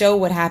need to show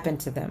what happened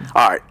to them.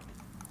 All right.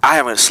 I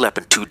haven't slept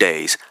in 2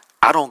 days.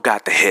 I don't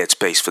got the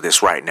headspace for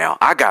this right now.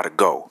 I gotta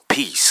go.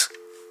 Peace.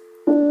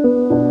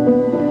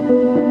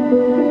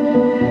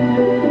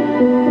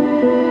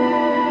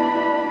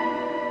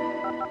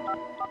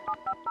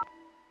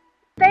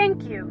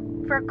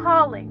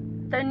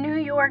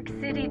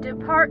 York City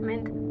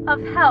Department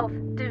of Health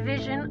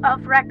Division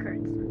of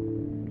Records.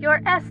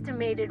 Your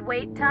estimated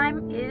wait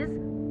time is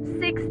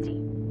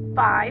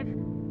 65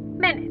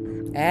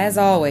 minutes. As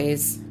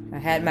always, I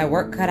had my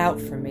work cut out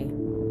for me.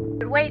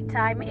 The wait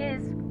time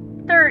is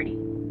 30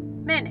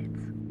 minutes.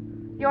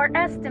 Your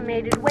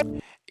estimated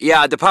wait...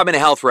 Yeah, Department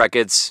of Health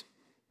Records.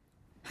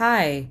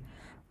 Hi.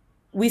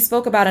 We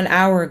spoke about an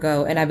hour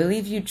ago, and I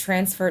believe you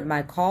transferred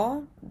my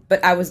call,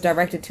 but I was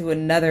directed to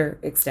another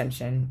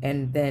extension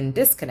and then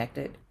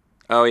disconnected.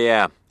 Oh,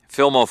 yeah.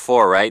 Fillmore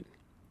 4, right?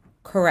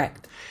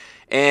 Correct.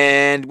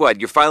 And what,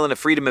 you're filing a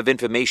Freedom of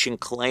Information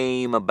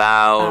claim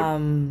about...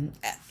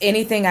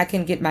 Anything I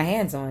can get my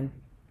hands on.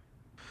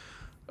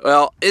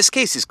 Well, this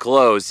case is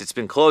closed. It's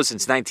been closed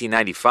since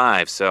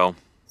 1995, so...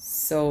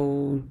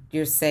 So,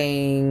 you're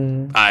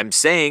saying... I'm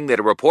saying that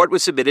a report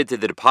was submitted to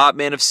the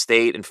Department of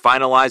State and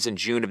finalized in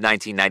June of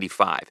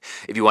 1995.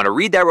 If you want to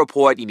read that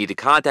report, you need to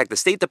contact the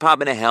State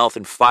Department of Health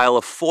and file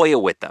a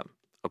FOIA with them,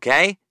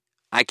 okay?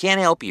 I can't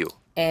help you.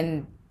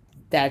 And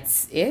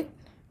that's it?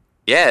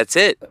 Yeah, that's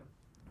it.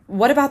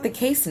 What about the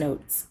case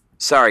notes?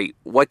 Sorry,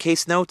 what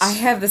case notes? I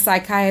have the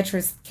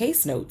psychiatrist's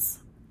case notes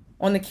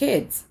on the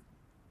kids.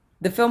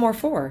 The Fillmore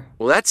 4.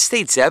 Well, that's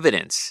state's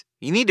evidence.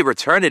 You need to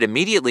return it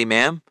immediately,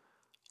 ma'am.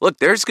 Look,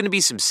 there's going to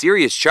be some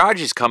serious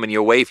charges coming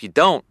your way if you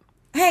don't.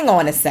 Hang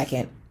on a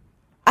second.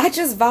 I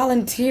just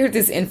volunteered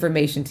this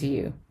information to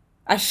you.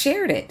 I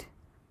shared it.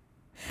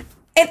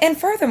 And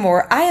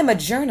furthermore, I am a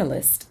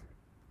journalist.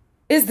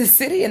 Is the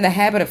city in the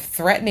habit of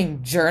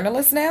threatening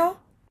journalists now?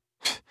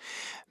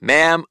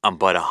 Ma'am, I'm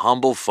but a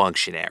humble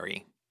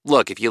functionary.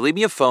 Look, if you leave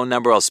me a phone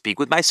number, I'll speak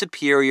with my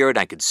superior and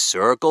I can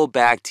circle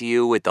back to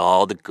you with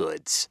all the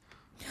goods.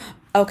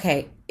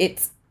 Okay,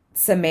 it's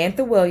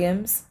Samantha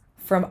Williams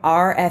from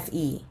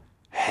RFE.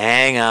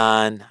 Hang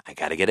on, I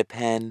gotta get a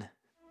pen.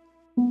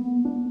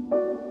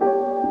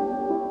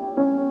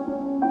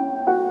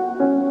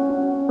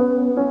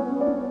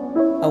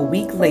 A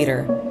week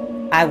later,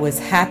 I was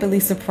happily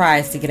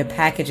surprised to get a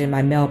package in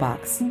my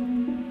mailbox.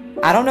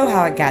 I don't know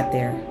how it got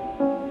there.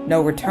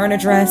 No return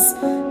address,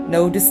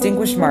 no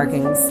distinguished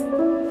markings.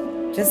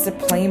 Just a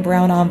plain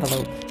brown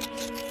envelope.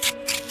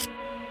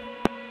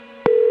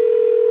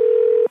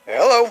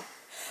 Hello.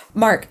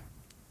 Mark,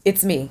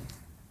 it's me.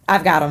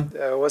 I've got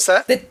them. What's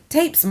that? The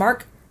tapes,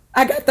 Mark.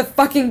 I got the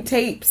fucking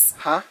tapes.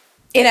 Huh?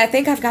 And I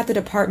think I've got the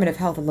Department of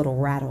Health a little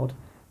rattled.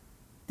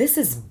 This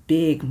is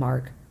big,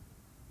 Mark.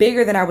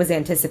 Bigger than I was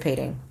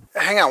anticipating.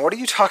 Hang on, what are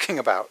you talking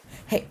about?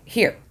 Hey,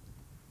 here.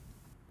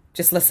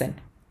 Just listen.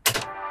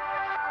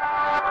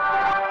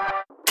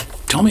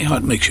 Tell me how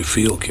it makes you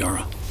feel,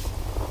 Kiara.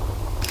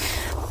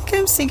 Like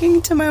I'm sinking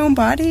into my own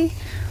body.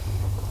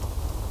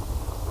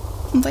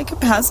 I'm like a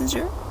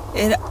passenger.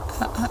 It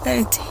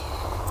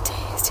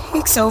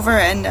takes over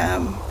and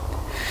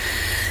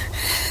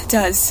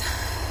does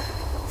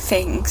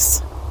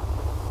things.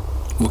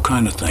 What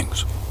kind of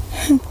things?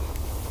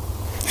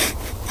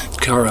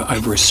 Kiara,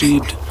 I've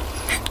received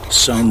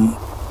some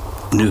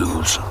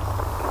news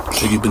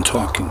that you've been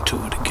talking to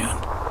it again.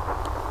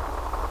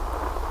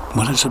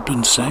 What has it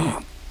been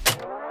saying?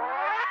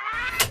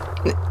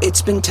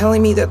 It's been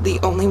telling me that the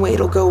only way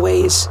it'll go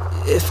away is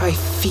if I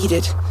feed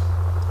it.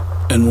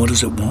 And what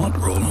does it want,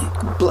 Roland?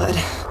 Blood.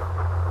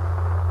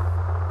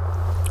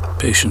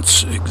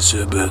 Patients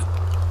exhibit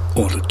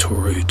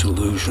auditory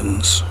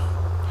delusions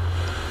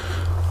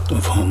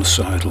of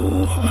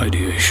homicidal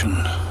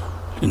ideation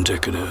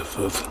indicative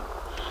of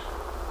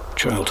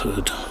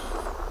childhood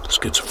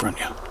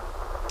schizophrenia.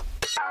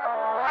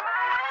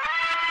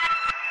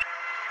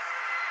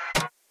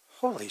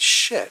 Holy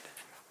shit.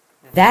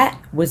 That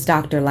was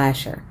Dr.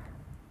 Lasher.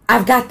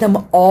 I've got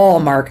them all,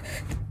 Mark.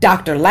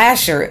 Dr.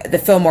 Lasher, the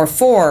Fillmore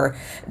 4,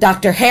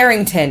 Dr.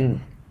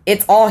 Harrington.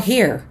 It's all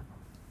here.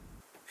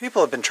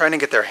 People have been trying to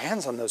get their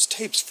hands on those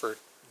tapes for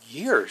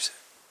years.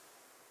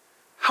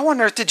 How on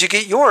earth did you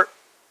get your...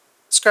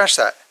 Scratch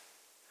that.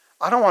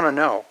 I don't want to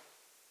know.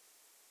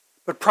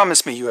 But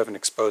promise me you haven't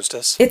exposed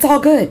us. It's all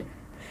good.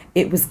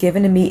 It was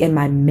given to me in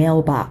my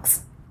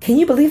mailbox. Can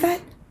you believe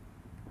that?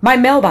 My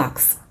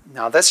mailbox.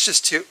 No, that's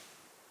just too...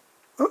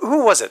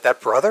 Who was it?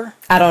 That brother?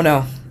 I don't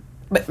know.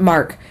 But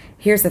Mark,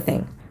 here's the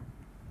thing.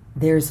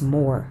 There's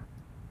more.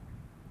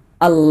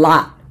 A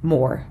lot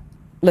more.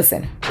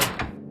 Listen.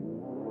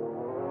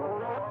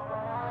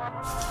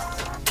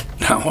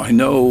 Now, I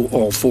know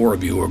all four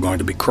of you are going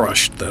to be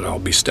crushed that I'll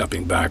be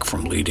stepping back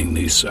from leading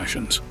these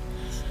sessions.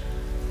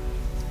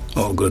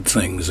 All good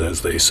things,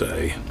 as they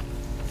say.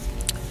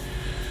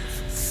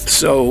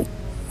 So,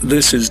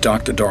 this is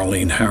Dr.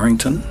 Darlene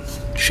Harrington.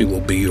 She will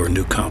be your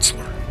new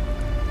counselor.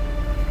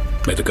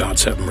 May the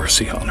gods have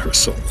mercy on her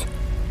soul.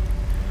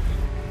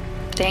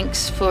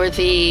 Thanks for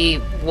the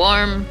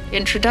warm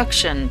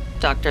introduction,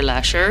 Dr.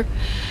 Lasher.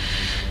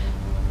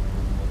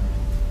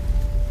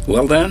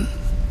 Well then,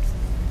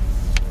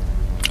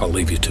 I'll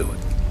leave you to it.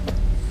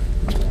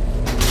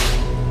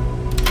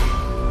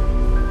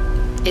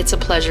 It's a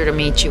pleasure to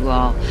meet you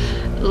all.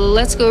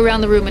 Let's go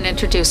around the room and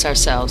introduce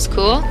ourselves,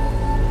 cool?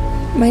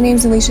 My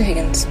name's Alicia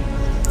Higgins.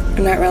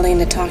 I'm not really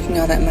into talking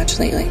all that much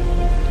lately.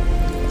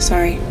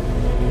 Sorry.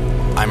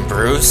 I'm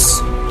Bruce.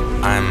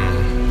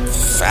 I'm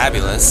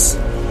fabulous.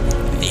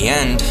 In the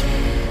end.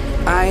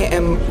 I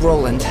am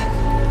Roland.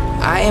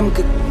 I am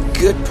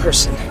good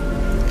person.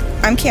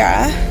 I'm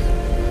Kiara.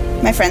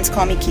 My friends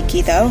call me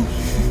Kiki, though.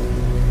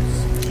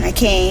 I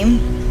came.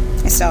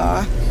 I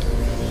saw.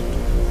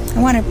 I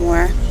wanted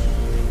more.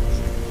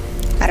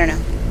 I don't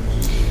know.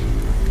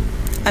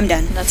 I'm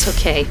done. That's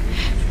okay.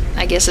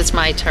 I guess it's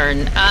my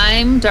turn.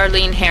 I'm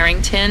Darlene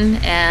Harrington,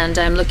 and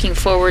I'm looking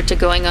forward to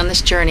going on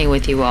this journey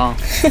with you all.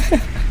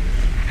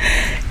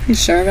 You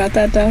sure about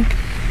that, Doc?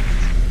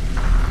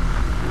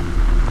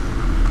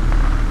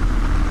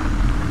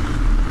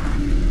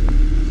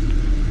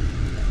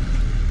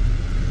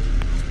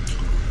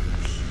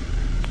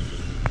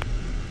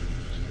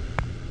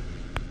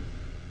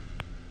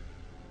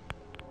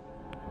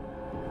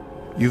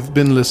 You've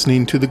been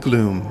listening to The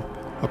Gloom,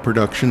 a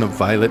production of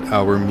Violet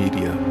Hour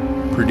Media,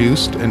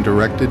 produced and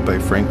directed by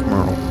Frank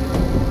Merle.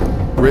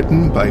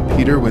 Written by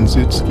Peter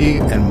Wenzutski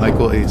and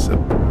Michael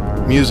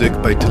Asap. Music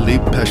by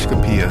Talib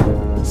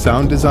Peshkapia.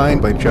 Sound design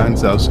by John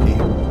Zowski.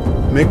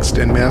 Mixed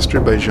and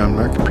mastered by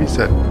Jean-Marc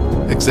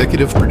Preset.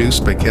 Executive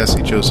produced by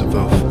Cassie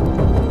Josephoff.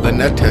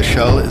 Lynette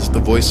Teschel is the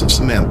voice of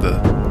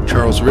Samantha.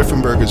 Charles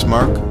Riffenberg is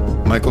Mark.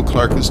 Michael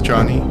Clark is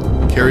Johnny.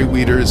 Carrie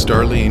Weeder is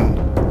Darlene.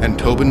 And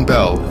Tobin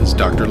Bell is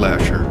Dr.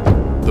 Lasher.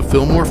 The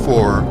Fillmore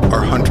Four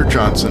are Hunter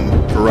Johnson,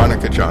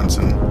 Veronica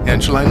Johnson,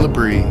 Angeline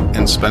Labrie,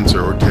 and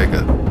Spencer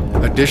Ortega.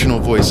 Additional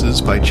voices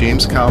by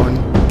James Cowan,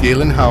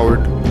 Galen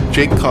Howard,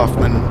 Jake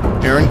Kaufman,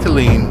 Aaron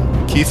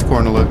Killeen, Keith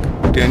Korneluk,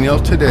 Danielle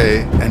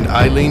Today, and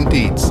Eileen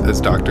Dietz as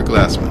Dr.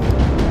 Glassman.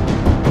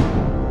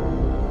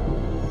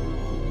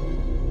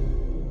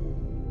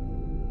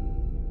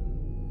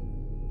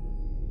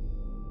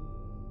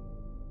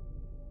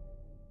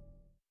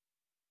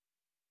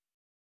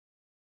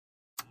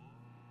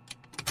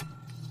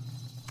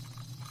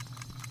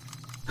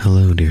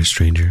 Hello, dear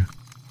stranger.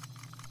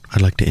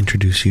 I'd like to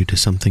introduce you to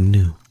something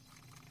new,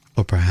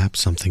 or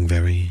perhaps something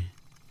very,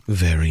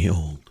 very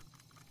old.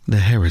 The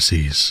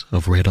Heresies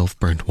of Radolf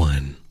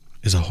Burntwine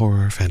is a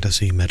horror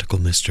fantasy medical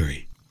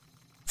mystery,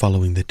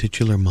 following the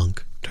titular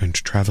monk turned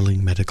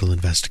traveling medical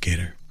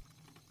investigator.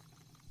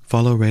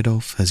 Follow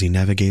Radolf as he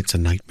navigates a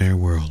nightmare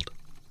world,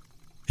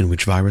 in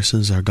which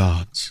viruses are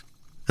gods,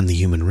 and the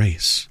human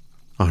race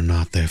are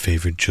not their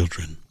favored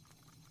children.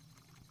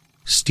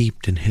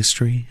 Steeped in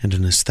history and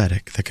an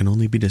aesthetic that can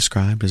only be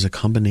described as a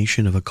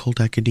combination of occult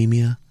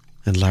academia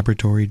and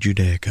laboratory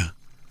Judaica,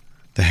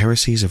 the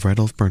Heresies of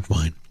Radolf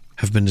Burntwine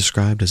have been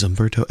described as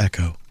Umberto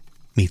Eco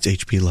meets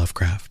H.P.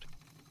 Lovecraft.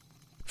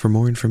 For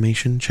more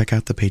information, check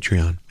out the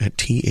Patreon at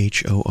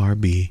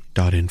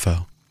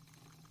thorb.info.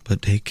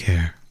 But take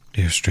care,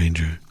 dear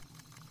stranger,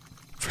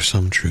 for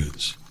some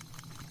truths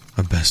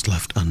are best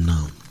left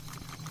unknown.